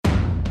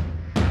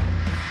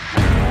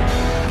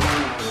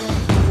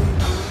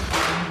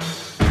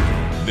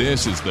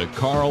This is the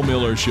Carl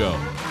Miller Show,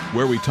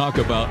 where we talk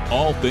about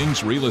all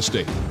things real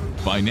estate,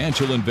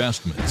 financial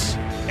investments,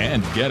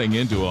 and getting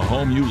into a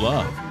home you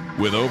love.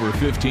 With over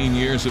 15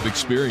 years of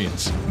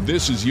experience,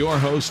 this is your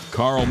host,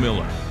 Carl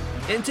Miller.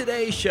 In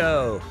today's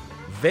show,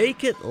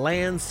 vacant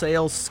land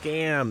sales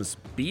scams,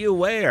 be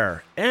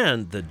aware,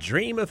 and the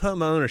dream of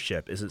home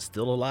ownership. Is it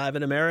still alive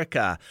in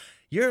America?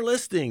 You're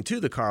listening to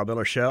The Carl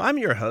Miller Show. I'm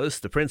your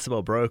host, the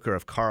principal broker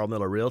of Carl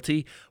Miller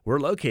Realty. We're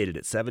located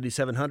at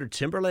 7700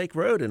 Timberlake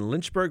Road in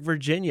Lynchburg,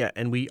 Virginia,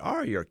 and we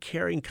are your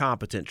caring,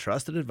 competent,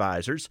 trusted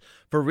advisors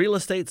for real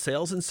estate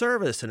sales and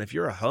service. And if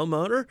you're a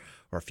homeowner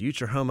or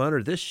future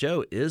homeowner, this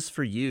show is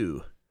for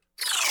you.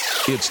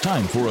 It's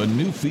time for a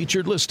new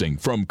featured listing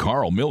from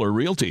Carl Miller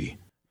Realty.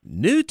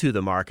 New to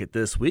the market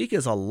this week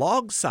is a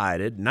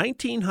log-sided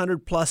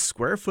 1,900-plus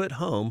square foot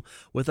home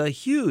with a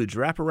huge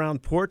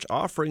wraparound porch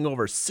offering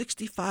over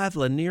 65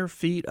 linear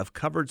feet of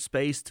covered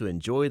space to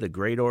enjoy the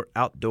great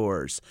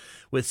outdoors.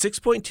 With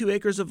 6.2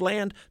 acres of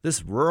land,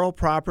 this rural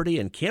property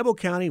in Campbell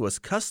County was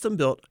custom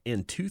built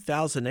in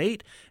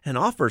 2008 and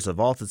offers a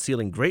vaulted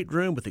ceiling great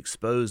room with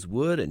exposed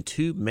wood and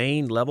 2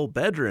 main level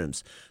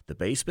bedrooms. The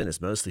basement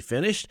is mostly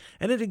finished,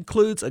 and it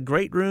includes a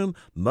great room,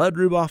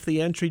 mudroom off the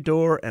entry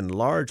door, and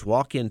large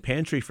walk-in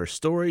pantry for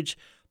storage,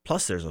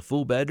 plus there's a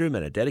full bedroom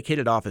and a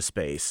dedicated office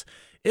space.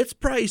 It's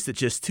priced at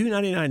just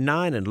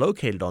 $299.9 and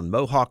located on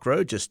Mohawk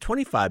Road, just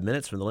 25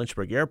 minutes from the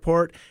Lynchburg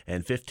Airport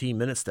and 15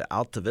 minutes to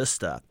Alta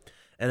Vista.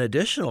 An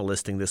additional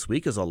listing this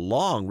week is a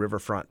long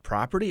riverfront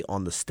property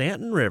on the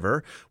Stanton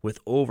River with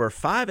over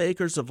 5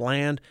 acres of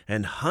land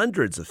and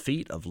hundreds of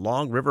feet of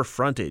long river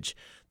frontage.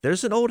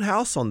 There's an old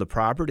house on the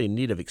property in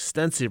need of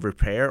extensive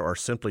repair or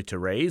simply to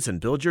raise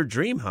and build your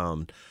dream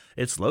home.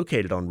 It's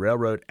located on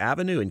Railroad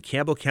Avenue in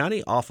Campbell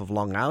County off of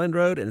Long Island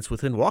Road, and it's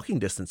within walking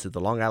distance to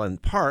the Long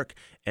Island Park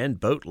and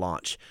boat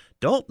launch.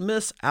 Don't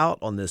miss out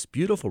on this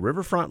beautiful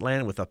riverfront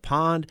land with a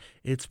pond.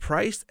 It's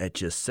priced at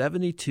just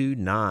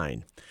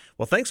 $72.9.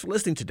 Well, thanks for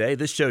listening today.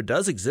 This show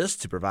does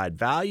exist to provide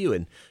value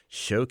and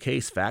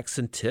showcase facts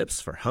and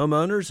tips for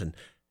homeowners, and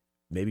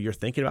maybe you're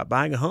thinking about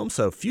buying a home.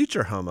 So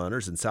future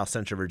homeowners in South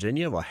Central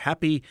Virginia, well,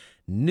 Happy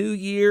New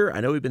Year. I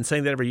know we've been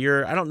saying that every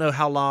year. I don't know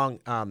how long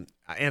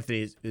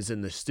Anthony is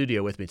in the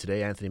studio with me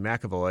today, Anthony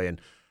McAvoy, and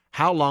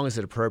how long is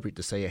it appropriate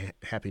to say a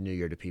Happy New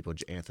Year to people,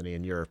 Anthony,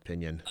 in your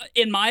opinion?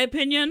 In my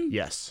opinion?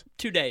 Yes.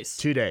 2 days.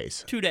 2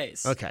 days. 2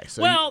 days. Okay.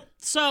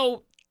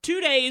 So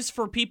 2 days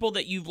for people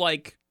that you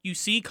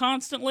see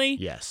constantly.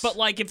 Yes. But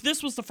if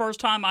this was the first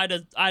time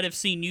I'd have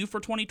seen you for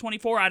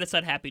 2024, I'd have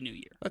said Happy New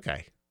Year.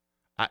 Okay.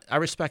 I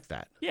respect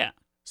that. Yeah.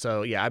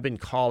 So, I've been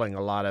calling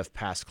a lot of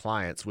past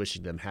clients,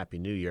 wishing them Happy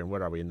New Year. And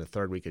what are we, in the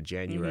third week of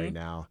January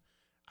now?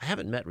 I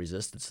haven't met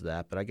resistance to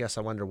that, but I guess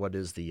I wonder what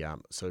is the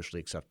socially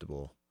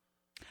acceptable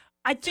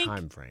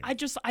time frame. I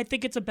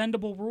think it's a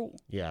bendable rule.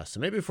 Yeah, so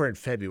maybe if we're in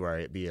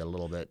February, it'd be a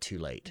little bit too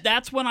late.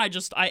 That's when I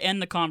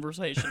end the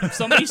conversation. If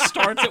somebody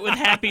starts it with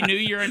Happy New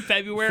Year in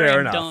February,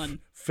 I'm done.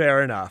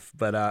 Fair enough.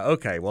 But,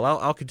 okay, well,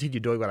 I'll continue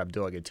doing what I'm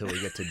doing until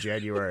we get to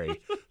January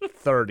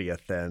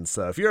 30th then.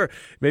 So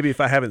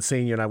if I haven't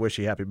seen you and I wish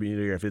you Happy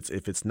New Year, if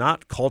it's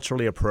not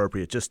culturally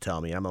appropriate, just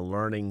tell me.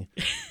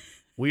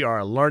 We are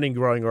a learning,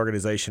 growing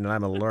organization, and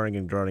I'm a learning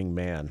and growing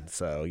man.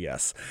 So,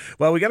 yes.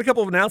 Well, we got a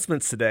couple of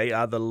announcements today.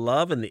 The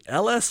Love and the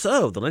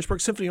LSO, the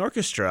Lynchburg Symphony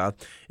Orchestra,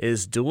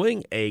 is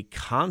doing a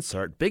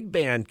big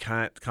band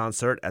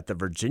concert at the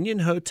Virginian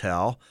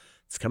Hotel.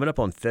 It's coming up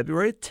on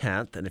February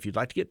 10th, and if you'd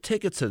like to get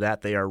tickets to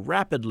that, they are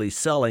rapidly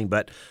selling,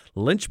 but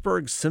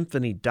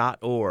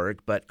lynchburgsymphony.org.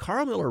 But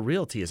Carl Miller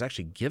Realty is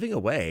actually giving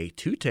away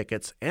 2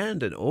 tickets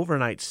and an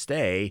overnight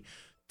stay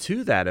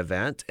to that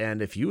event,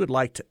 and if you would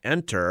like to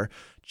enter,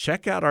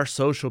 check out our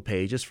social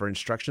pages for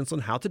instructions on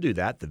how to do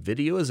that. The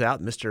video is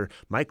out. Mr.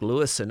 Mike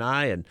Lewis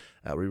and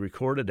we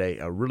recorded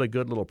a really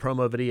good little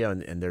promo video,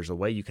 and there's a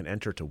way you can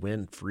enter to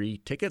win free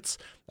tickets.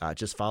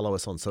 Just follow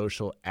us on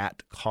social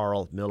at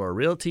Carl Miller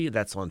Realty.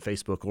 That's on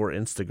Facebook or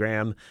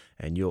Instagram,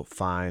 and you'll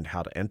find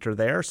how to enter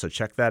there. So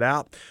check that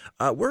out.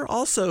 We're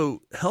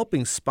also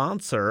helping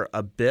sponsor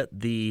a bit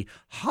the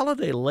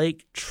Holiday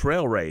Lake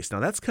Trail Race.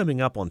 Now, that's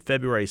coming up on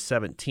February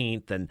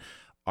 17th, and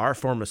our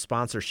form of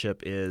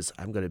sponsorship is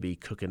I'm going to be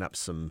cooking up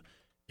some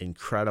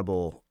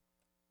incredible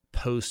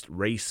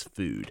post-race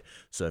food.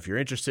 So if you're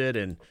interested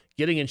in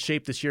getting in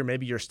shape this year,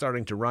 maybe you're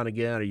starting to run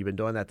again, or you've been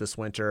doing that this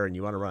winter and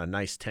you want to run a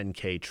nice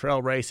 10K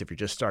trail race if you're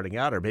just starting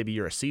out, or maybe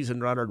you're a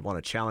seasoned runner and want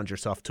to challenge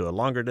yourself to a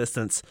longer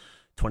distance,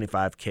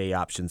 25K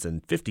options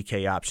and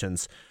 50K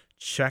options.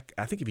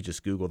 I think if you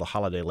just Google the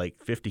Holiday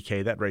Lake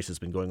 50K, that race has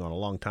been going on a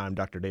long time.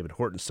 Dr. David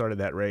Horton started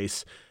that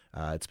race.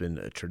 It's been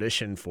a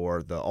tradition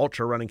for the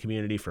ultra running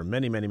community for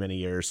many, many, many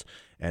years.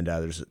 And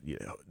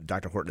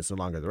Dr. Horton is no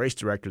longer the race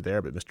director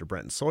there, but Mr.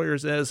 Brenton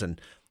Sawyers is. And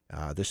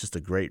this is just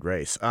a great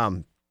race. I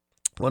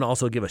want to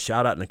also give a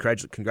shout out and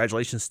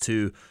congratulations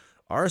to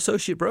our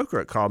associate broker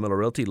at Carl Miller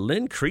Realty,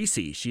 Lynn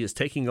Creasy. She is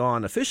taking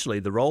on officially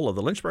the role of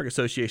the Lynchburg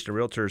Association of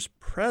Realtors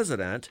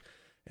president.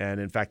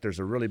 And in fact, there's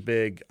a really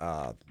big,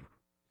 a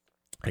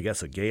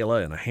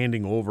gala and a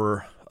handing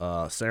over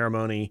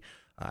ceremony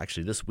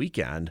actually this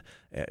weekend.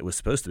 It was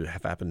supposed to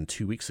have happened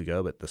 2 weeks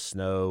ago, but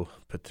the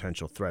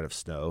potential threat of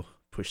snow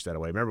pushed that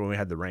away. Remember when we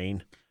had the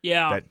rain?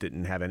 Yeah. That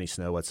didn't have any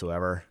snow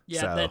whatsoever?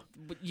 Yeah,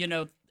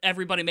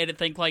 everybody made it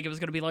think like it was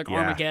going to be like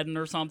Armageddon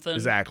or something.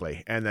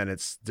 Exactly. And then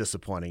it's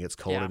disappointing. It's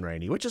cold and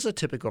rainy, which is a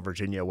typical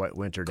Virginia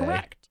winter day.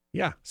 Correct.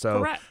 Yeah. So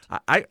Correct.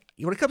 I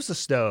when it comes to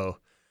snow,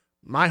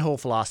 my whole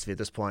philosophy at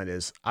this point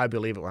is I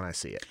believe it when I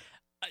see it.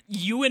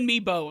 You and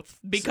me both,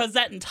 because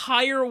that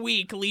entire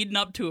week leading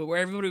up to it, where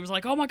everybody was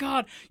like, oh my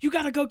God, you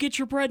got to go get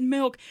your bread and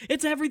milk.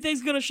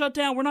 Everything's going to shut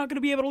down. We're not going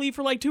to be able to leave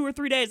for like 2 or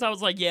 3 days. I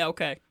was like, yeah,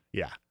 okay.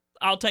 Yeah.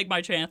 I'll take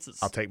my chances.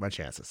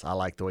 I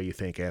like the way you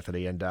think,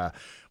 Anthony. And,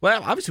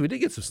 well, obviously we did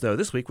get some snow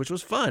this week, which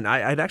was fun.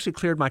 I'd actually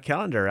cleared my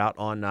calendar out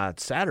on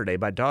Saturday.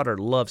 My daughter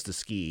loves to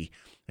ski,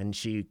 and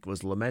she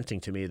was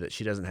lamenting to me that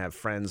she doesn't have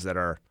friends that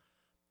are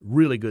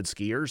really good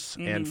skiers.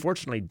 Mm-hmm. And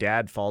fortunately,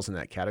 Dad falls in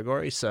that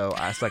category. So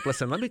I was like,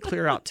 listen, let me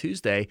clear out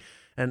Tuesday.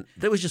 And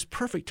that was just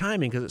perfect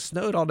timing because it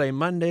snowed all day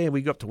Monday, and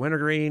we go up to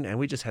Wintergreen, and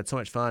we just had so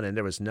much fun. And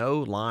there was no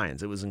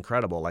lines. It was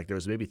incredible. Like there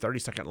was maybe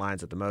 30-second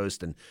lines at the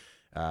most. And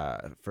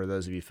for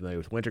those of you familiar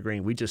with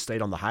Wintergreen, we just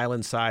stayed on the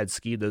Highlands side,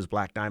 skied those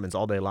Black Diamonds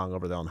all day long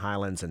over there on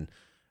Highlands, and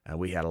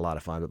we had a lot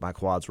of fun. But my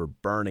quads were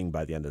burning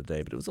by the end of the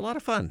day, but it was a lot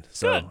of fun.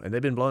 So, good. And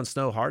they've been blowing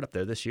snow hard up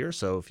there this year.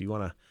 So if you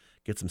want to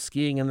get some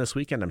skiing in this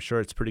weekend, I'm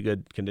sure it's pretty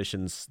good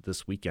conditions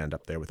this weekend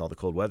up there with all the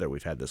cold weather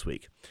we've had this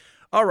week.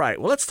 All right,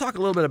 well, let's talk a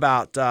little bit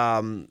about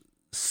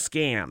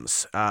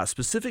scams,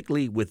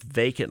 specifically with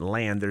vacant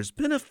land. There's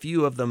been a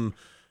few of them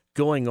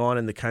going on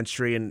in the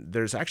country, and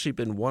there's actually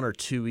been one or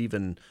two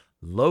even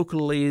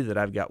locally that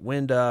I've got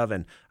wind of,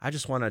 and I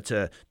just wanted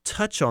to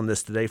touch on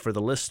this today for the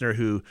listener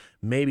who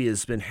maybe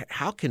has been,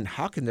 how can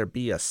there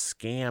be a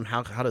scam?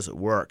 How does it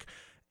work?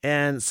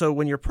 And so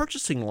when you're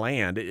purchasing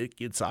land,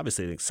 it's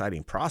obviously an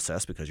exciting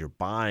process because you're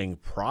buying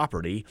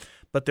property,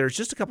 but there's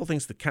just a couple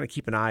things to kind of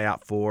keep an eye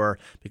out for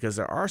because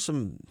there are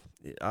some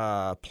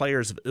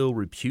players of ill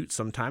repute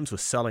sometimes with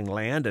selling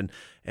land.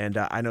 And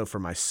I know for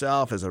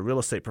myself as a real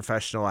estate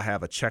professional, I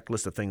have a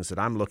checklist of things that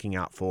I'm looking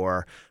out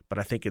for, but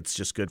I think it's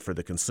just good for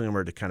the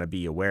consumer to kind of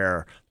be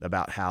aware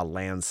about how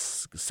land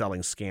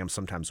selling scams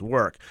sometimes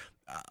work.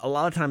 A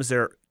lot of times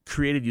they're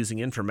created using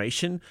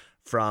information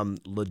from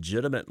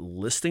legitimate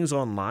listings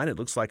online. It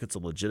looks like it's a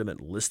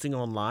legitimate listing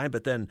online,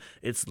 but then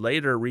it's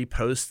later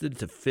reposted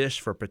to fish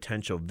for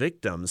potential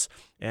victims.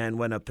 And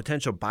when a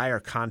potential buyer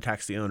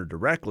contacts the owner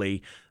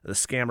directly, the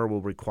scammer will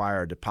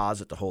require a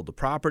deposit to hold the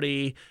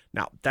property.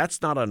 Now,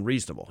 that's not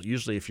unreasonable.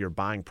 Usually, if you're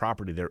buying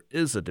property, there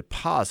is a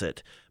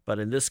deposit. But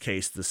in this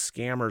case, the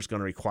scammer is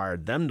going to require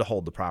them to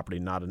hold the property,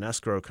 not an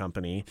escrow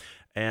company.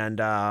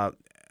 And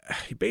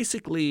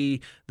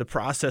basically, the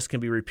process can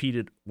be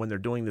repeated when they're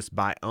doing this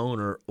by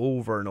owner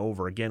over and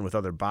over again with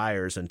other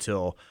buyers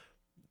until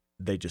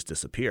they just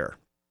disappear.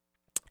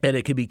 And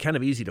it can be kind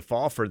of easy to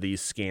fall for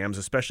these scams,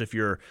 especially if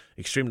you're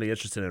extremely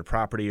interested in a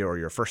property or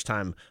you're a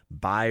first-time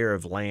buyer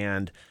of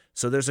land.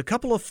 So there's a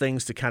couple of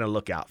things to kind of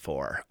look out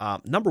for.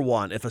 Number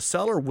one, if a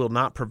seller will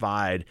not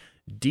provide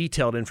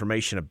detailed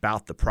information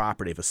about the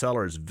property, if a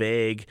seller is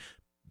vague,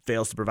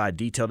 fails to provide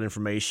detailed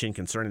information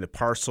concerning the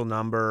parcel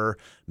number,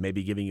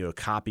 maybe giving you a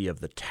copy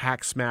of the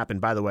tax map. And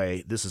by the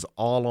way, this is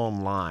all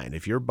online.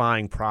 If you're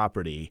buying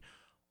property,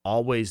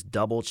 always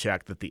double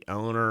check that the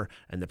owner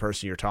and the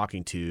person you're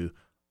talking to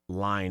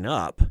line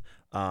up.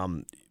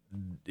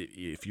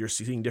 If you're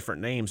seeing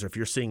different names or if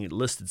you're seeing it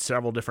listed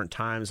several different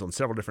times on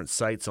several different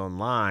sites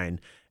online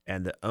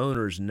and the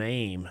owner's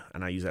name,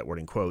 and I use that word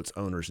in quotes,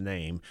 owner's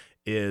name,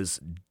 is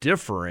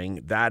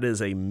differing, that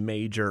is a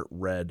major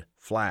red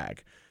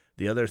flag.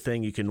 The other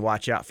thing you can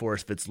watch out for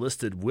is if it's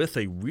listed with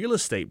a real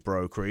estate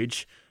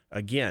brokerage,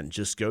 again,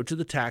 just go to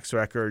the tax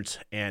records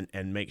and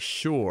make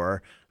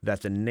sure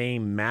that the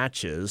name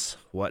matches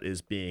what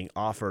is being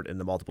offered in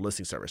the multiple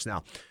listing service.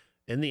 Now,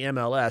 in the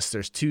MLS,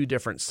 there's two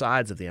different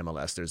sides of the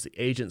MLS. There's the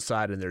agent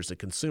side and there's the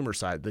consumer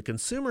side. The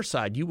consumer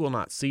side, you will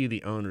not see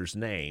the owner's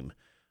name,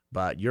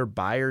 but your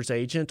buyer's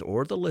agent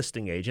or the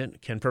listing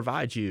agent can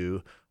provide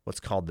you what's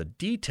called the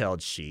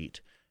detailed sheet,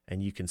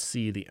 and you can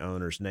see the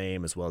owner's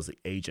name as well as the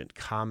agent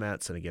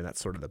comments. And again,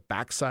 that's sort of the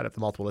backside of the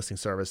multiple listing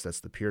service. That's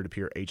the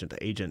peer-to-peer,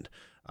 agent-to-agent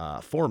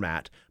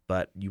format.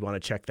 But you want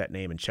to check that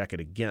name and check it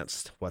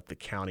against what the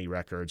county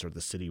records or the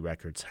city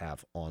records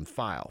have on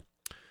file.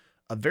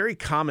 A very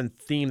common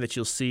theme that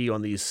you'll see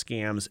on these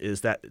scams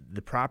is that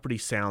the property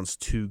sounds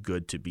too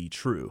good to be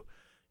true.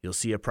 You'll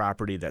see a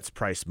property that's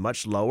priced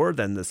much lower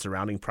than the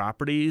surrounding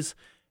properties,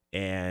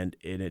 and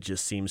it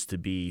just seems to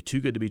be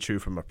too good to be true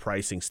from a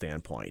pricing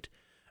standpoint.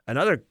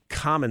 Another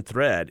common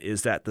thread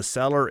is that the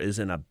seller is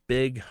in a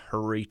big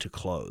hurry to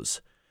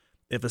close.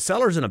 If a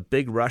seller is in a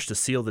big rush to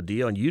seal the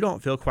deal and you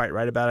don't feel quite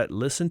right about it,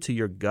 listen to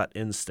your gut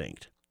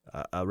instinct.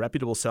 A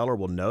reputable seller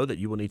will know that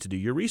you will need to do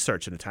your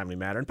research in a timely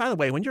manner. And by the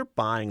way, when you're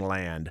buying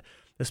land,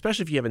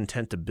 especially if you have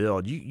intent to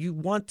build, you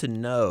want to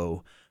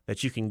know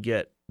that you can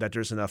get, that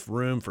there's enough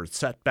room for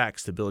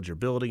setbacks to build your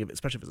building,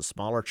 especially if it's a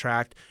smaller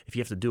tract. If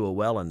you have to do a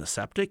well in the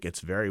septic,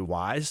 it's very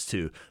wise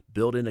to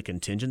build in a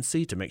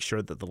contingency to make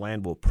sure that the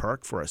land will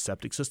perk for a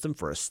septic system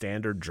for a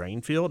standard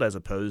drain field as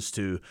opposed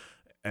to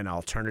an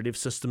alternative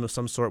system of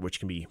some sort, which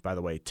can be, by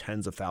the way,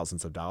 tens of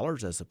thousands of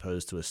dollars as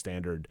opposed to a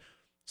standard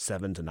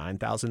 $7,000 to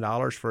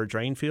 $9,000 for a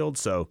drain field.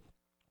 So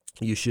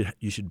you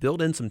should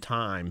build in some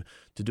time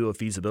to do a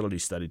feasibility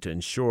study to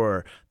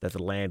ensure that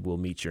the land will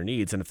meet your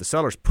needs. And if the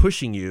seller's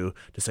pushing you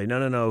to say,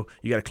 no,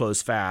 you got to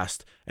close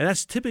fast, and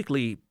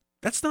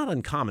that's not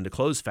uncommon to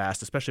close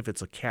fast, especially if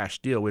it's a cash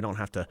deal. We don't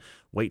have to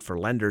wait for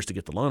lenders to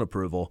get the loan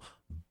approval,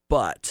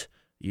 but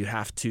you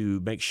have to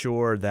make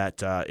sure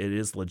that it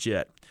is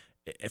legit.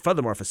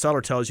 Furthermore, if a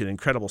seller tells you an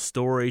incredible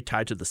story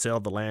tied to the sale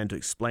of the land to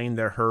explain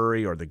their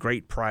hurry or the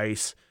great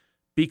price,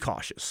 be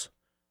cautious.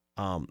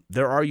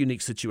 There are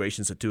unique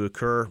situations that do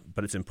occur,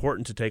 but it's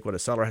important to take what a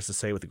seller has to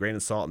say with a grain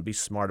of salt and be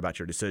smart about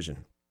your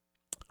decision.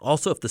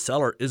 Also, if the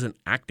seller isn't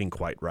acting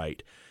quite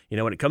right,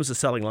 when it comes to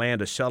selling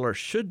land, a seller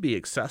should be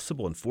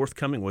accessible and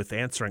forthcoming with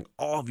answering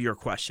all of your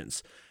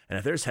questions. And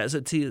if there's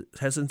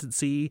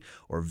hesitancy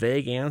or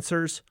vague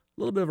answers,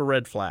 a little bit of a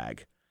red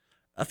flag.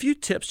 A few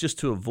tips just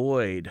to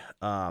avoid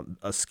a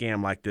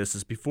scam like this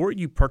is before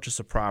you purchase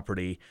a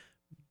property,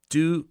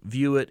 do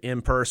view it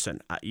in person.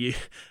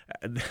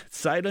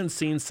 Sight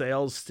unseen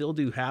sales still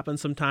do happen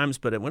sometimes,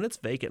 but when it's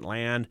vacant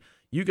land,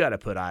 you got to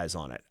put eyes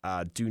on it.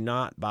 Do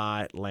not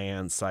buy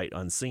land sight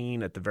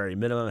unseen. At the very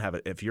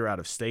minimum, if you're out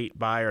of state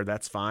buyer,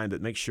 that's fine,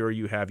 but make sure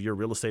you have your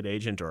real estate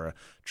agent or a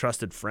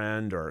trusted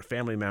friend or a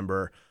family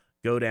member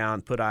go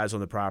down, put eyes on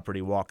the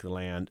property, walk the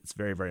land. It's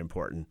very, very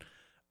important.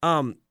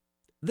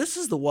 This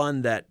is the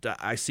one that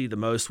I see the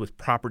most with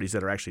properties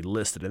that are actually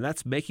listed, and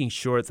that's making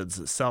sure that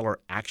the seller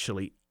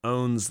actually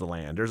owns the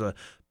land. There's a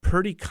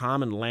pretty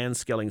common land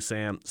scaling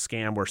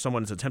scam where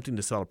someone is attempting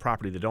to sell a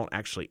property they don't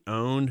actually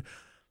own,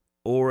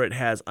 or it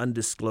has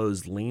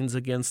undisclosed liens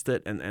against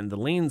it. And the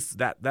liens,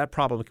 that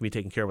problem can be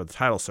taken care of with a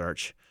title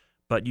search.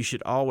 But you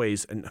should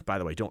always, and by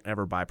the way, don't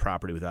ever buy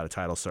property without a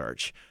title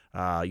search. You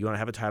want to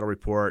have a title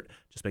report,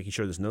 just making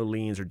sure there's no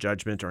liens or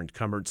judgment or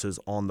encumbrances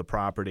on the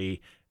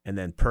property, and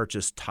then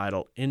purchase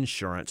title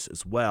insurance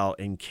as well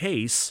in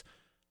case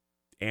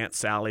Aunt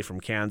Sally from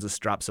Kansas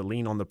drops a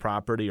lien on the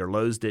property, or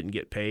Lowe's didn't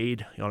get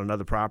paid on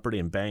another property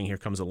and bang, here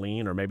comes a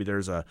lien. Or maybe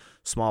there's a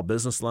small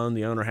business loan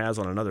the owner has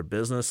on another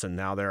business and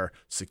now they're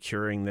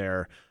securing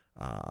their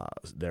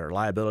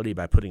liability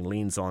by putting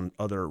liens on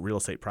other real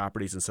estate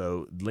properties. And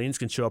so liens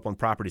can show up on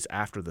properties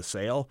after the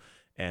sale,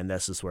 and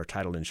this is where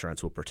title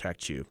insurance will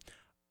protect you.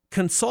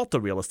 Consult a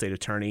real estate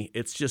attorney.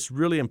 It's just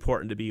really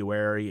important to be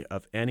wary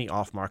of any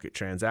off-market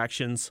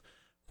transactions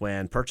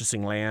when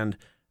purchasing land,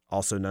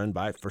 also known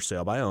for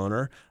sale by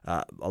owner.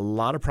 A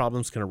lot of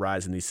problems can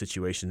arise in these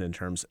situations in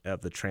terms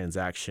of the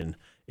transaction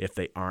if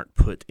they aren't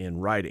put in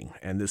writing,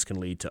 and this can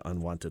lead to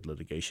unwanted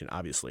litigation,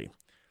 obviously.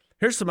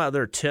 Here's some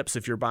other tips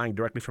if you're buying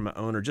directly from an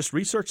owner. Just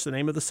research the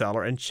name of the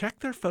seller and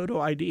check their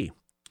photo ID.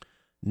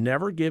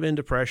 Never give in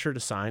to pressure to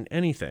sign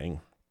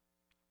anything.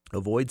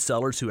 Avoid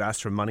sellers who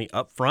ask for money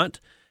up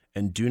front,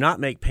 and do not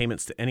make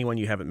payments to anyone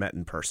you haven't met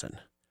in person.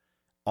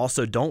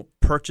 Also, don't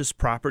purchase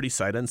property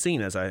sight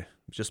unseen. As I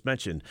just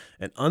mentioned,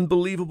 an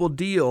unbelievable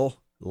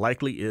deal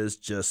likely is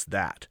just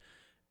that.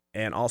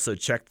 And also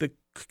check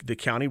the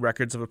county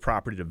records of a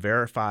property to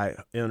verify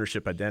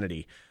ownership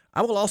identity.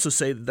 I will also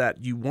say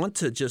that you want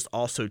to just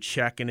also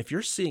check, and if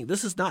you're seeing,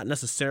 this is not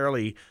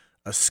necessarily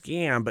a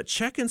scam, but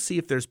check and see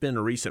if there's been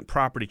a recent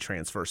property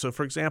transfer. So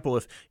for example,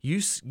 if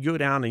you go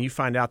down and you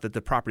find out that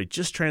the property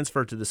just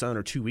transferred to this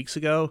owner 2 weeks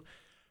ago,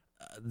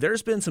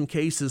 there's been some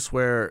cases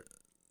where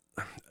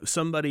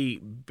somebody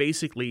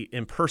basically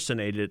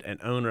impersonated an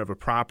owner of a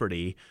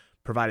property,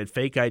 provided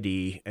fake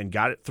ID, and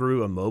got it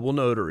through a mobile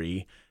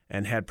notary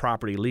and had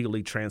property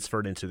legally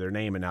transferred into their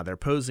name. And now they're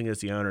posing as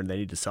the owner and they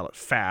need to sell it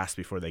fast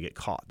before they get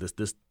caught.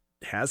 This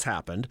has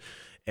happened.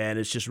 And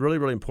it's just really,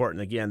 really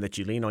important, again, that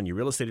you lean on your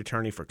real estate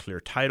attorney for clear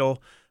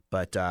title.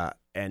 But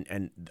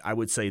and I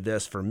would say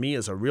this, for me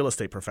as a real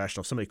estate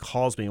professional, if somebody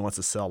calls me and wants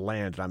to sell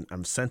land, and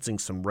I'm sensing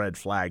some red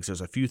flags,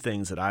 there's a few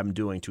things that I'm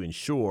doing to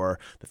ensure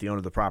that the owner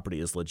of the property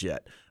is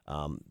legit.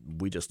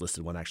 We just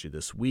listed one actually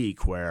this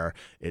week where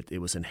it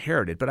was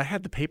inherited, but I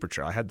had the paper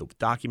trail. I had the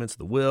documents,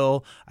 the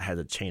will, I had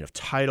the chain of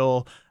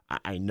title.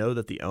 I know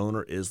that the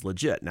owner is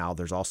legit. Now,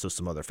 there's also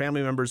some other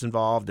family members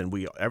involved, and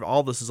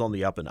all this is on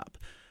the up and up.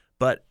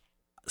 But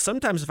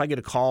sometimes if I get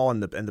a call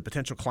and the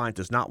potential client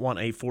does not want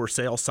a for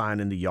sale sign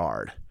in the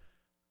yard,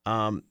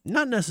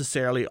 not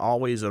necessarily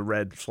always a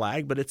red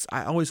flag, but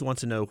I always want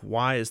to know,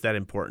 why is that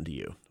important to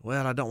you?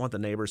 Well, I don't want the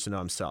neighbors to know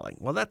I'm selling.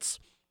 Well,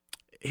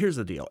 here's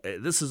the deal.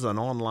 This is an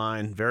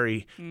online,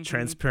 very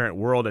transparent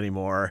world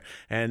anymore.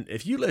 And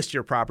if you list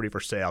your property for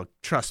sale,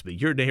 trust me,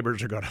 your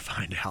neighbors are going to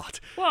find out.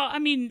 Well, I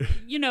mean,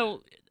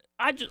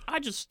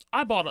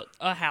 I bought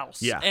a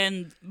house. Yeah.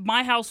 And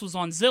my house was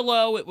on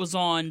Zillow. It was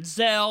on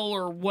Zelle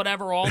or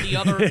whatever, all the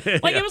other.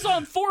 Like, it was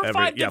on 4 or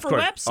 5 different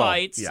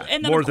websites. Oh, yeah.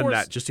 And then, more of course, than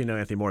that. Just so you know,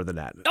 Anthony, more than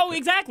that. Oh,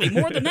 exactly.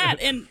 More than that.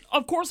 And,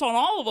 of course, on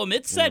all of them,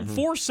 it said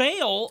for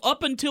sale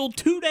up until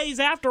 2 days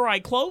after I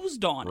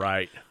closed on it.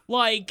 Right.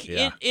 Like,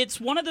 Yeah.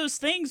 it's one of those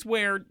things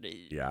where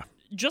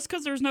just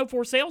because there's no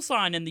for sale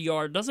sign in the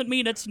yard doesn't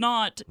mean it's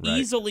not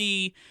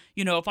easily,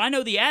 if I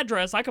know the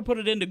address, I can put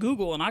it into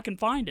Google and I can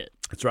find it.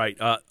 That's right.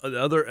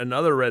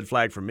 Another red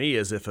flag for me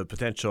is if a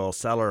potential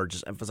seller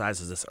just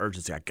emphasizes this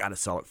urgency. I got to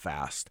sell it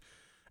fast.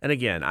 And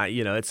again,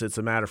 it's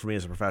a matter for me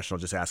as a professional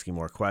just asking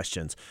more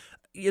questions.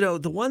 The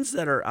ones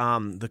that are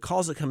the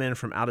calls that come in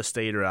from out of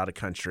state or out of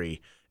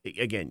country.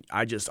 Again,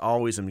 I just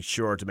always am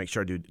sure to make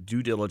sure I do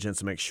due diligence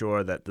to make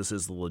sure that this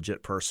is the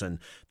legit person.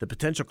 The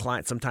potential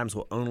client sometimes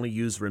will only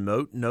use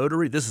remote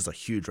notary. This is a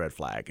huge red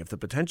flag. If the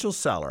potential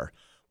seller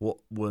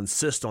will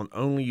insist on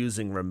only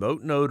using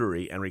remote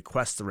notary and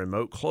request the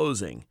remote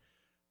closing,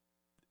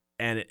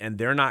 and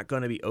they're not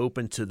going to be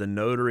open to the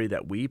notary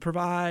that we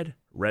provide,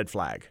 red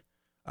flag.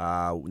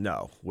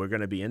 No, we're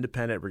going to be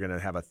independent. We're going to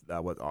have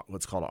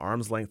what's called an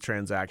arm's length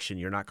transaction.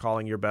 You're not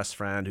calling your best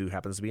friend who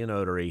happens to be a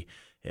notary.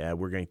 Yeah,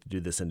 we're going to do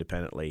this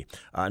independently.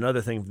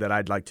 Another thing that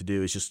I'd like to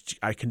do is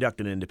I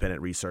conduct an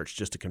independent research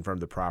just to confirm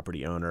the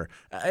property owner.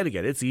 And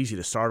again, it's easy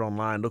to start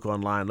online,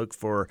 look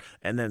for,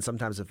 and then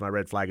sometimes if my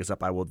red flag is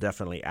up, I will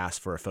definitely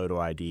ask for a photo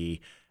ID.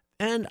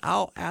 And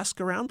I'll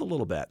ask around a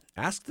little bit.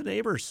 Ask the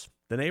neighbors.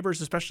 The neighbors,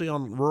 especially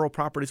on rural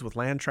properties with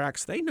land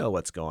tracts, they know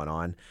what's going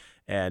on.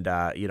 And,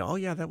 oh,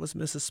 yeah, that was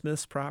Mrs.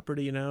 Smith's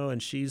property,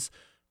 and she's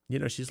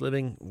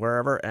living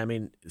wherever. I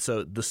mean,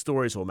 so the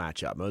stories will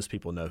match up. Most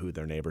people know who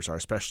their neighbors are,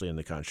 especially in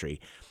the country.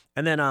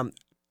 And then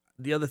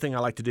the other thing I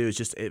like to do is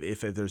just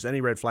if there's any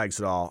red flags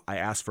at all, I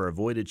ask for a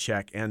voided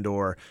check and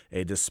or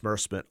a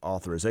disbursement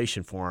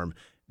authorization form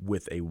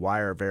with a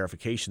wire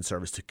verification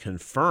service to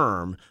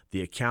confirm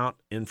the account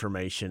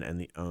information and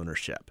the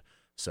ownership.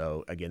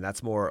 So, again,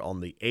 that's more on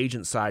the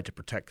agent side to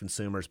protect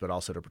consumers, but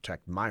also to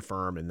protect my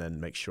firm and then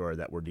make sure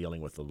that we're dealing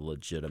with a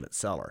legitimate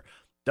seller.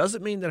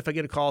 Doesn't mean that if I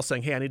get a call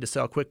saying, hey, I need to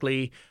sell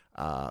quickly,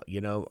 I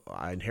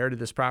inherited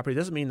this property,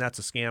 doesn't mean that's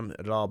a scam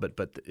at all, but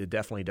it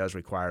definitely does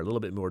require a little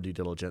bit more due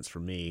diligence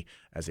from me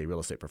as a real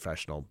estate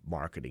professional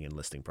marketing and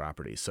listing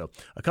properties. So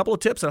a couple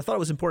of tips, and I thought it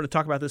was important to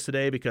talk about this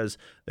today because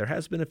there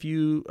has been a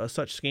few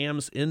such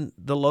scams in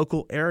the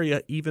local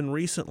area even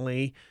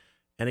recently.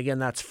 And again,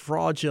 that's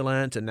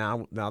fraudulent, and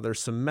now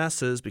there's some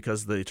messes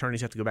because the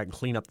attorneys have to go back and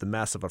clean up the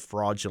mess of a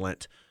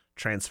fraudulent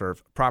transfer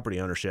of property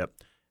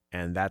ownership.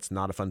 And that's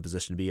not a fun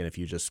position to be in if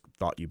you just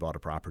thought you bought a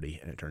property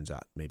and it turns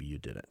out maybe you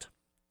didn't.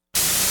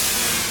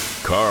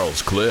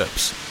 Carl's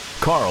Clips.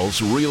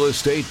 Carl's real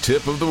estate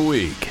tip of the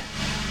week.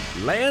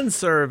 Land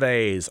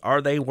surveys,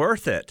 are they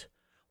worth it?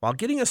 While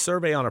getting a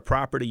survey on a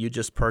property you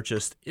just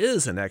purchased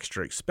is an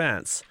extra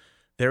expense,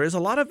 there is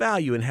a lot of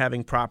value in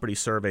having property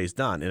surveys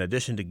done. In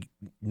addition to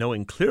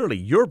knowing clearly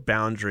your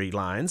boundary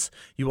lines,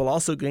 you will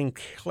also gain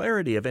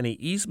clarity of any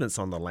easements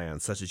on the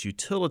land, such as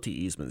utility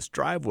easements,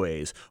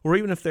 driveways, or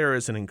even if there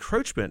is an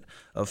encroachment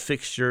of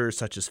fixtures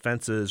such as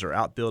fences or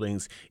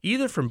outbuildings,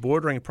 either from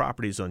bordering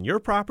properties on your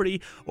property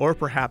or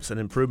perhaps an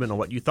improvement on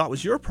what you thought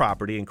was your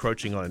property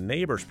encroaching on a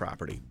neighbor's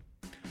property.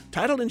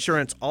 Title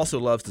Insurance also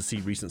loves to see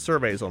recent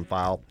surveys on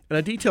file, and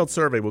a detailed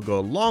survey will go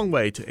a long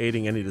way to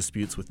aiding any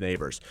disputes with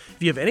neighbors.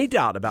 If you have any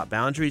doubt about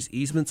boundaries,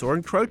 easements, or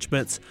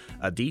encroachments,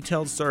 a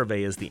detailed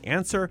survey is the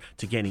answer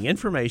to gaining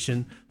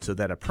information so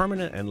that a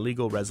permanent and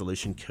legal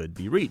resolution could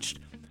be reached.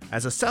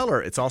 As a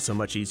seller, it's also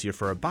much easier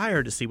for a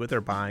buyer to see what they're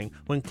buying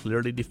when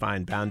clearly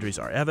defined boundaries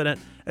are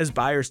evident, as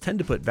buyers tend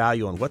to put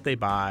value on what they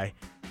buy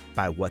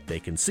by what they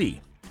can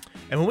see.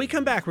 And when we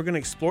come back, we're going to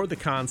explore the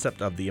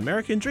concept of the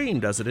American dream.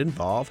 Does it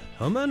involve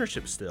home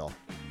ownership still?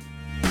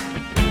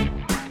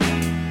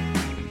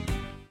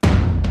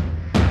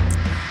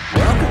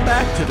 Welcome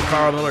back to the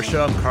Carl Miller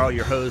Show. I'm Carl,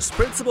 your host,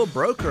 principal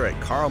broker at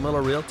Carl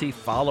Miller Realty.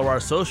 Follow our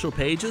social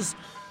pages.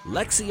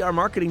 Lexi, our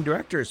marketing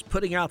director, is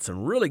putting out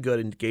some really good,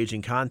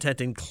 engaging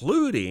content,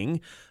 including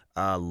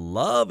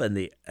Love and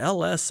the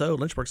LSO,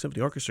 Lynchburg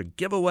Symphony Orchestra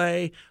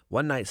giveaway,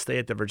 one-night stay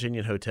at the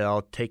Virginian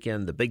Hotel, take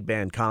in the big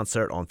band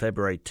concert on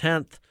February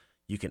 10th.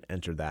 You can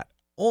enter that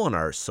on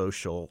our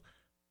social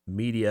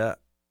media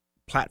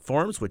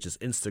platforms, which is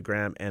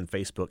Instagram and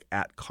Facebook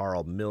at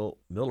Carl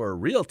Miller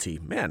Realty.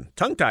 Man,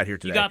 tongue-tied here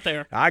today. You got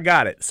there. I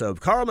got it. So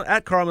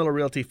at Carl Miller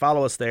Realty,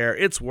 follow us there.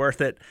 It's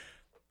worth it.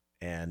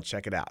 And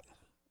check it out.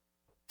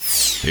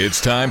 It's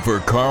time for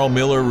Carl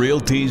Miller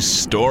Realty's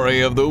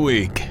Story of the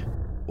Week.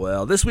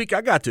 Well, this week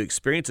I got to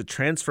experience a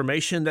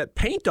transformation that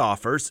paint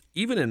offers,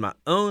 even in my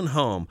own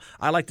home.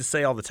 I like to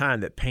say all the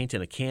time that paint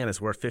in a can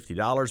is worth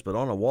 $50, but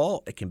on a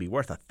wall it can be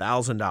worth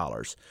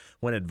 $1,000,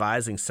 when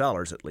advising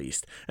sellers at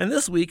least. And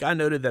this week I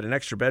noted that an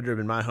extra bedroom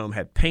in my home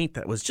had paint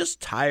that was just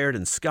tired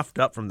and scuffed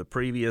up from the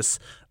previous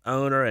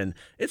owner, and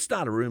it's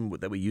not a room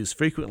that we use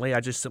frequently.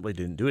 I just simply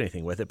didn't do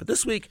anything with it. But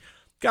this week,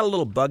 got a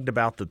little bugged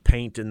about the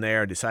paint in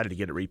there, decided to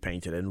get it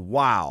repainted, and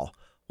wow,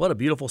 What a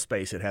beautiful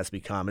space it has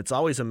become. It's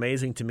always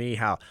amazing to me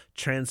how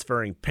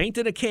transferring paint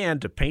in a can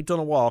to paint on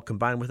a wall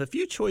combined with a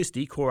few choice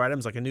decor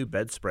items like a new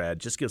bedspread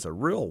just gives a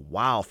real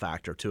wow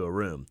factor to a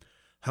room.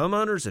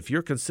 Homeowners, if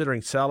you're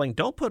considering selling,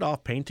 don't put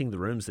off painting the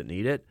rooms that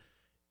need it.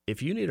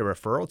 If you need a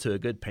referral to a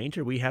good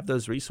painter, we have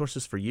those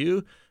resources for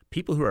you.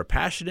 People who are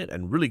passionate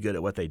and really good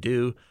at what they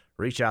do,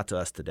 reach out to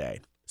us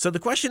today. So the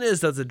question is,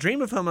 does the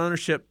dream of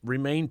homeownership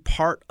remain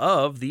part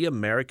of the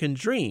American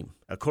dream?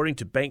 According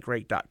to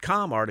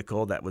Bankrate.com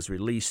article that was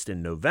released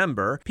in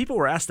November, people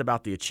were asked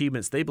about the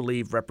achievements they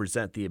believe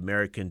represent the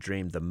American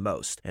dream the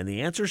most. And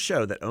the answers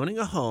show that owning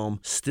a home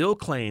still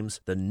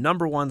claims the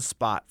number one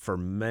spot for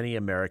many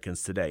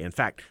Americans today. In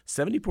fact,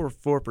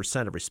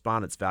 74% of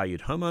respondents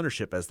valued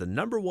homeownership as the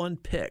number one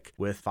pick,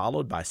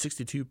 followed by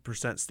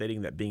 62%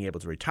 stating that being able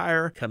to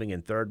retire. Coming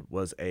in third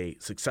was a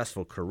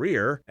successful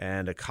career,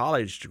 and a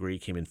college degree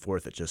came in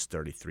fourth at just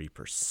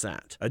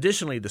 33%.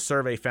 Additionally, the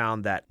survey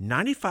found that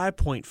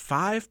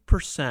 95.5%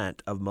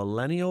 of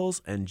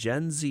millennials and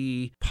Gen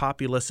Z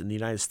populace in the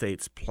United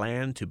States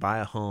plan to buy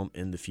a home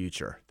in the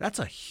future. That's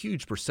a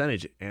huge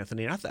percentage,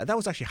 Anthony. That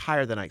was actually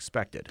higher than I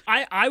expected.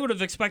 I would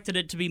have expected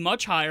it to be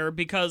much higher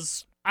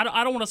because I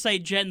don't want to say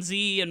Gen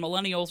Z and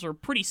millennials are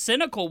pretty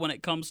cynical when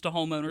it comes to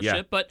home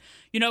ownership, but,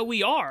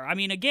 we are. I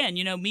mean, again,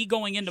 me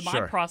going into my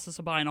process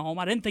of buying a home,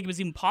 I didn't think it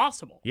was even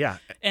possible. Yeah.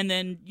 And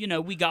then,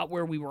 we got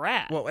where we were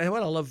at. Well, and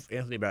what I love,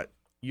 Anthony, about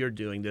you're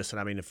doing this, and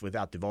I mean, if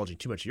without divulging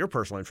too much of your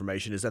personal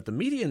information, is that the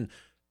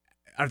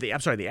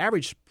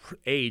average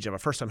age of a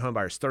first-time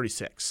homebuyer is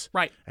 36.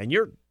 Right. And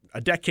you're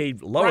a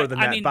decade lower than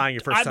that buying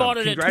your first home.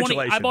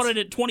 Congratulations. I bought it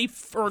at 20,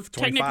 or 25.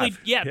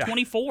 Technically,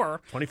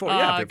 24. 24,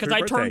 yeah. Because I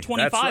turned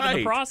 25 in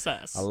the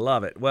process. I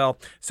love it. Well,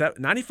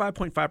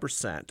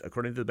 95.5%,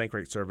 according to the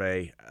Bankrate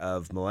survey,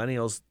 of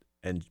millennials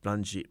and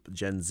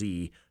Gen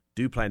Z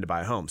do plan to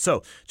buy a home.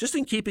 So just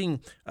in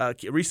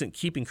recent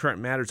Keeping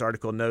Current Matters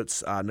article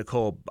notes,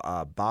 Nicole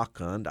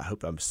Bacant, I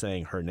hope I'm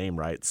saying her name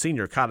right,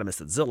 senior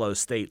economist at Zillow,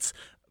 states,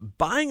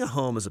 buying a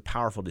home is a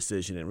powerful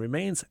decision and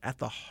remains at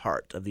the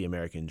heart of the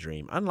American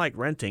dream. Unlike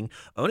renting,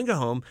 owning a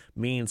home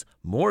means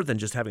more than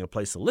just having a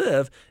place to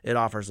live. It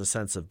offers a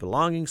sense of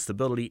belonging,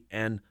 stability,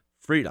 and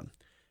freedom.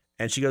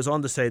 And she goes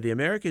on to say the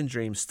American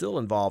dream still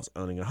involves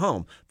owning a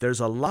home.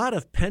 There's a lot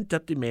of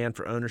pent-up demand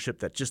for ownership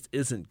that just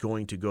isn't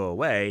going to go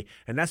away,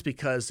 and that's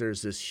because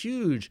there's this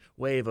huge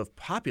wave of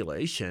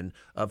population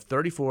of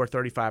 34,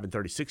 35, and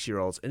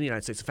 36-year-olds in the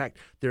United States. In fact,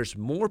 there's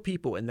more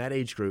people in that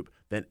age group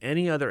than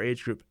any other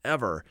age group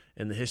ever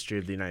in the history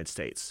of the United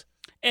States.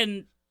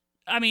 And,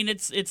 I mean,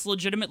 it's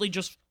legitimately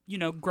just,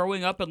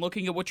 growing up and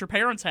looking at what your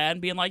parents had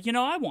and being like,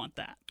 I want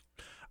that.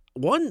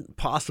 One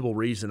possible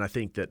reason I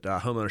think that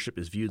homeownership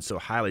is viewed so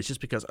highly is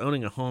just because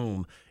owning a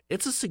home,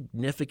 it's a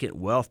significant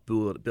wealth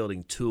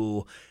building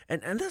tool.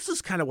 And this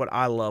is kind of what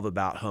I love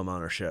about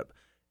homeownership.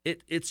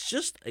 It's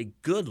just a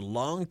good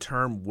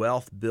long-term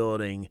wealth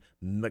building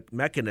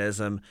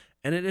mechanism,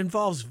 and it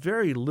involves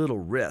very little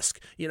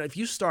risk. If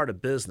you start a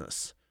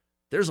business,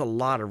 there's a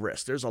lot of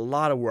risk. There's a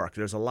lot of work.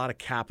 There's a lot of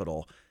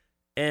capital.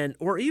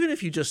 Or even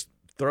if you just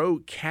throw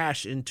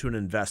cash into an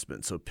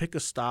investment. So pick a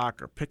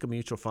stock or pick a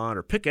mutual fund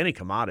or pick any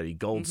commodity,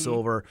 gold,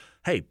 silver.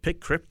 Hey,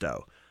 pick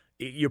crypto.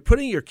 You're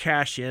putting your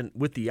cash in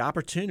with the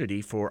opportunity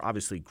for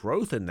obviously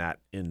growth in that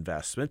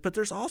investment, but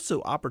there's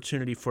also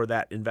opportunity for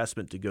that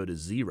investment to go to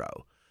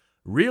zero.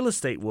 Real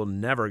estate will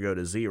never go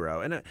to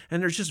zero, and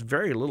there's just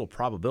very little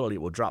probability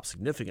it will drop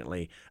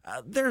significantly.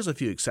 There's a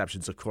few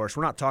exceptions, of course.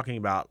 We're not talking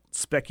about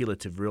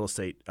speculative real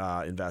estate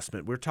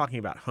investment. We're talking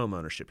about home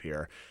ownership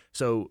here.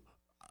 So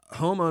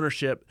home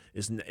ownership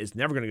is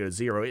never going to go to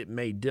zero. It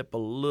may dip a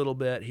little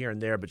bit here and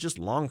there, but just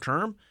long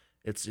term,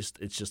 it's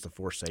just a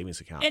forced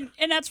savings account.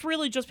 And that's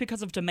really just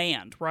because of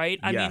demand, right?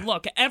 I mean,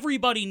 look,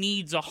 everybody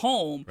needs a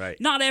home. Right.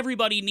 Not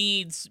everybody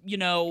needs,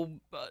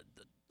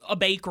 a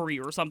bakery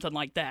or something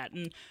like that.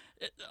 And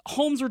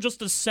homes are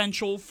just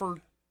essential for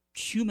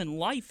human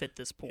life at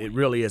this point. It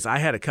really is. I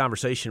had a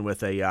conversation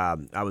with I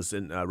was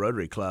in a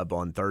Rotary Club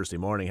on Thursday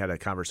morning, had a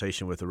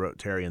conversation with a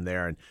Rotarian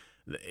there, and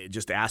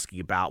just asking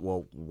about,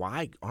 well,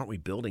 why aren't we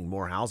building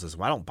more houses?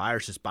 Why don't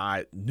buyers just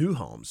buy new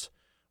homes?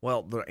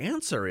 Well, the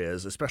answer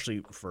is,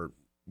 especially for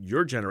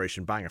your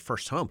generation buying a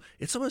first home,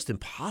 it's almost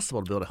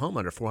impossible to build a home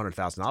under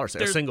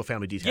 $400,000, a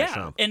single-family detached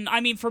home. And I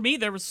mean, for me,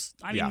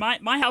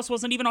 my house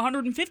wasn't even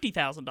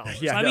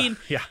 $150,000.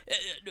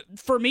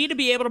 For me to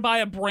be able to buy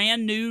a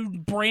brand new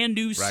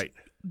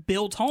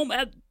built home,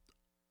 I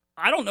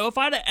don't know if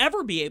I'd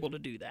ever be able to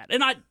do that.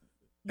 And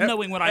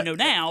knowing what I know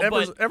now,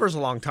 ever's a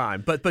long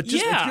time. But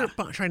just if you're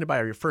trying to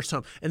buy your first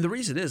home, and the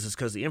reason is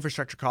because the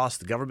infrastructure costs,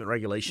 the government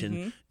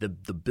regulation,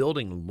 the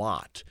building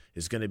lot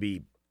is going to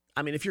be.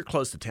 I mean, if you're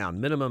close to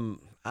town,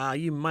 minimum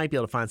you might be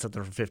able to find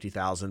something for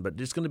 $50,000, but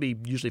it's going to be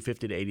usually $50,000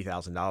 to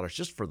 $80,000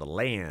 just for the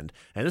land.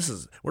 And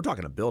we're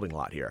talking a building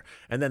lot here,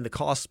 and then the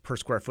cost per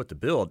square foot to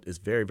build is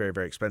very, very,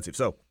 very expensive.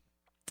 So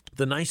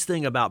the nice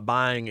thing about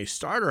buying a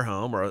starter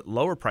home or a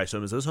lower price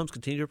home is those homes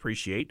continue to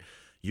appreciate.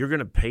 You're going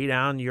to pay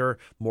down your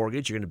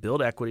mortgage. You're going to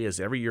build equity as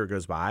every year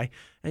goes by,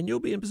 and you'll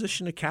be in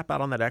position to cap out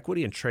on that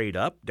equity and trade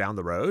up down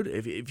the road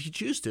if you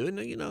choose to.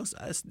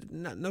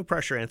 And, no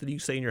pressure, Anthony. You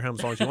can stay in your home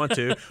as long as you want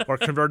to, or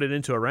convert it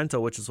into a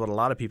rental, which is what a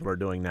lot of people are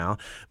doing now.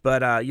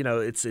 But,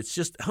 it's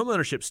just home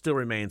ownership still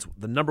remains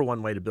the number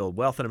one way to build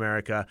wealth in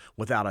America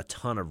without a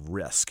ton of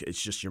risk.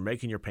 It's just you're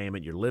making your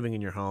payment, you're living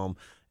in your home.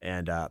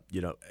 And,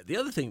 the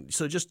other thing,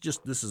 so just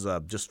this is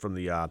just from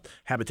the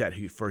Habitat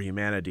for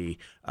Humanity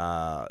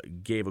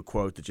gave a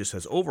quote that just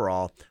says,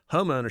 overall,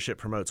 home ownership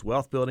promotes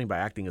wealth building by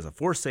acting as a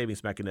forced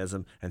savings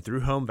mechanism and through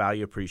home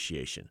value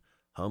appreciation.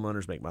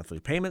 Homeowners make monthly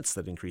payments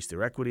that increase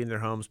their equity in their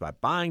homes by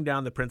buying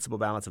down the principal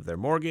balance of their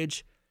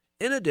mortgage.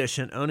 In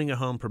addition, owning a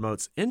home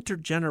promotes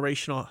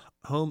intergenerational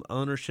home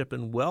ownership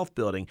and wealth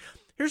building.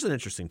 Here's an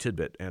interesting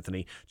tidbit,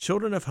 Anthony.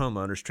 Children of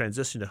homeowners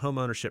transition to home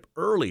ownership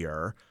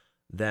earlier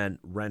than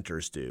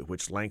renters do,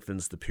 which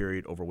lengthens the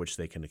period over which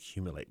they can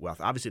accumulate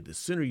wealth. Obviously, the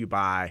sooner you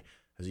buy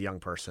as a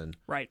young person,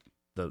 right,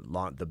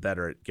 the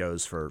better it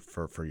goes for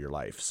your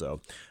life.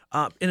 So,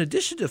 in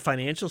addition to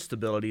financial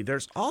stability,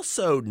 there's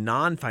also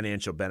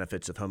non-financial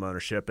benefits of home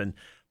ownership. And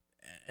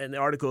the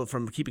article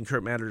from Keeping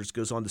Current Matters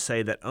goes on to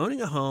say that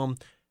owning a home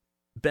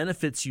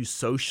benefits you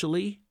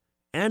socially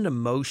and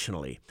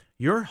emotionally.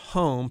 Your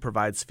home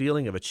provides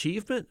feeling of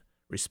achievement,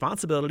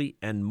 responsibility,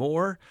 and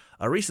more.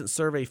 A recent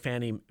survey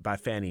by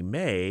Fannie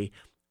Mae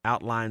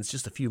outlines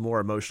just a few more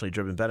emotionally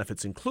driven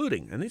benefits,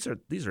 including, and these are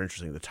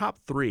interesting, the top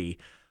three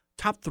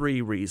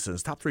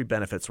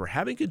benefits were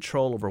having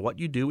control over what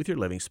you do with your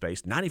living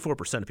space.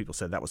 94% of people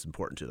said that was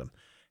important to them.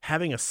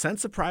 Having a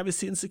sense of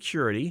privacy and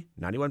security.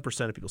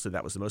 91% of people said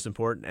that was the most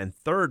important. And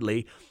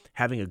thirdly,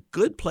 having a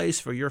good place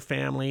for your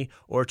family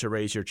or to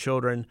raise your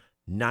children.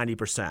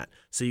 90%.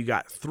 So you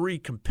got three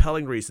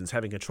compelling reasons: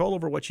 having control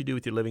over what you do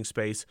with your living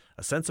space,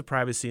 a sense of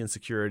privacy and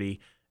security,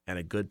 and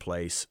a good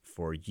place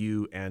for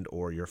you and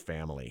or your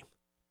family.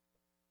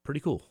 Pretty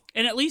cool.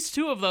 And at least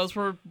two of those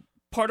were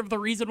part of the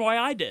reason why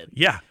I did.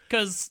 Yeah.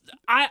 Because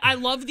I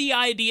love the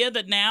idea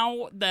that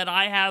now that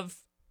I have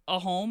a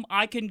home,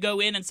 I can go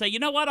in and say, you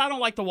know what, I don't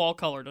like the wall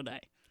color today.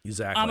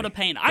 Exactly. I'm going to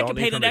paint it. I can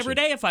paint it every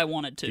day if I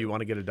wanted to. Do you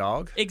want to get a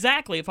dog?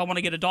 Exactly. If I want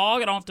to get a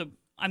dog, I don't have to.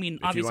 I mean,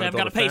 obviously, I've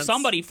got to pay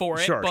somebody for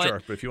it. Sure.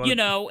 But if you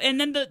want and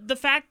then the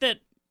fact that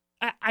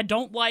I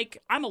don't like,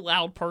 I'm a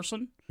loud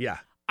person. Yeah.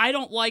 I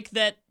don't like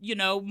that,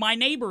 my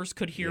neighbors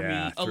could hear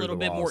me a little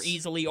bit more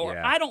easily, or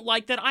I don't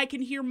like that I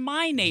can hear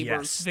my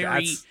neighbors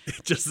that's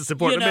just as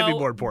important, maybe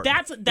more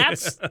important.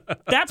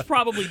 That's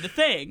probably the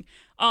thing.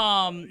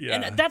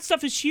 And that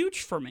stuff is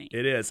huge for me.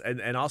 It is.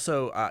 And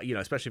also,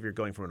 especially if you're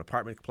going from an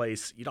apartment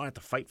place, you don't have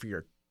to fight for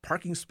your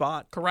parking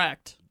spot.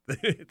 Correct. Which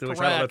I don't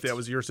know if that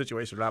was your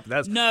situation or not.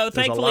 But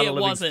thankfully it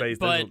wasn't. Space.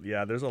 But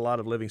there's a lot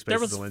of living spaces. There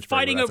was in Lynchburg,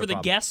 fighting over the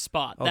guest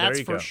spot.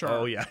 That's for sure.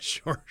 Oh yeah,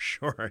 sure.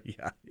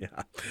 Yeah.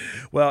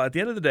 Well, at the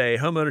end of the day,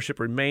 home ownership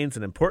remains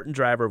an important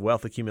driver of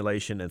wealth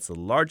accumulation. It's the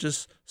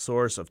largest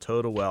source of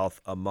total wealth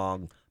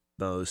among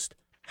most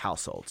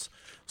households.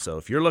 So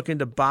if you're looking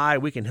to buy,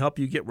 we can help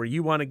you get where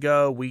you want to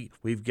go.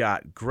 We've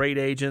got great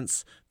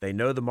agents. They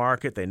know the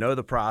market. They know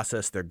the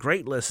process. They're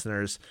great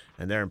listeners,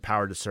 and they're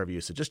empowered to serve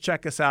you. So just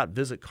check us out.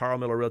 Visit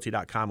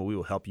carlmillerrealty.com, and we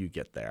will help you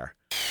get there.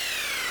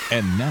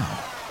 And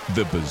now,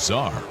 the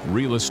bizarre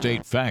real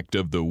estate fact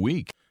of the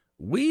week.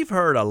 We've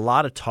heard a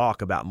lot of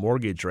talk about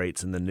mortgage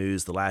rates in the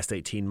news the last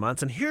 18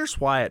 months, and here's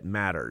why it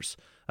matters.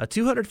 A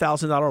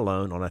 $200,000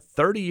 loan on a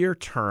 30-year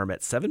term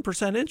at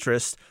 7%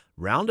 interest,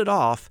 rounded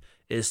off,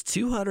 is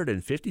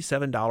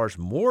 $257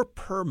 more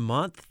per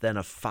month than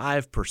a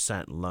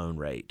 5% loan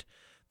rate.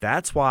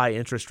 That's why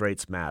interest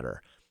rates matter.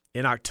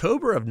 In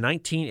October of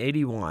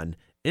 1981,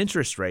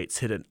 interest rates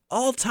hit an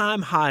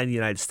all-time high in the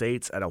United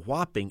States at a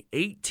whopping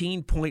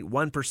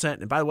 18.1%.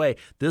 And by the way,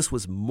 this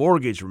was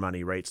mortgage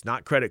money rates,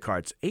 not credit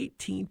cards,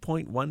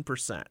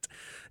 18.1%.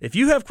 If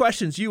you have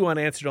questions you want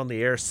answered on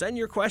the air, send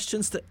your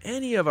questions to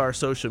any of our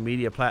social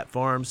media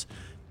platforms.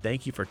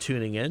 Thank you for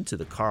tuning in to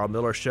the Carl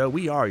Miller Show.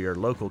 We are your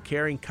local,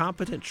 caring,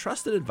 competent,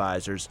 trusted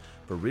advisors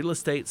for real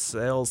estate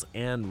sales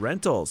and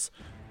rentals.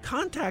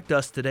 Contact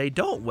us today.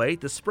 Don't wait.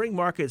 The spring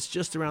market's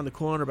just around the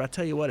corner, but I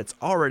tell you what, it's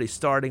already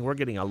starting. We're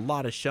getting a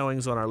lot of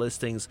showings on our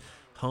listings.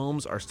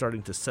 Homes are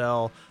starting to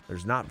sell.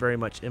 There's not very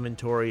much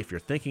inventory. If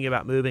you're thinking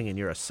about moving and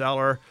you're a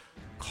seller,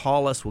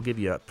 call us. We'll give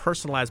you a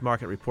personalized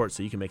market report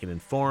so you can make an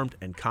informed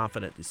and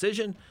confident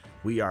decision.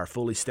 We are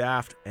fully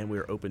staffed, and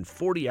we're open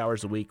 40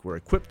 hours a week. We're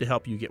equipped to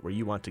help you get where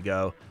you want to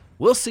go.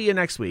 We'll see you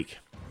next week.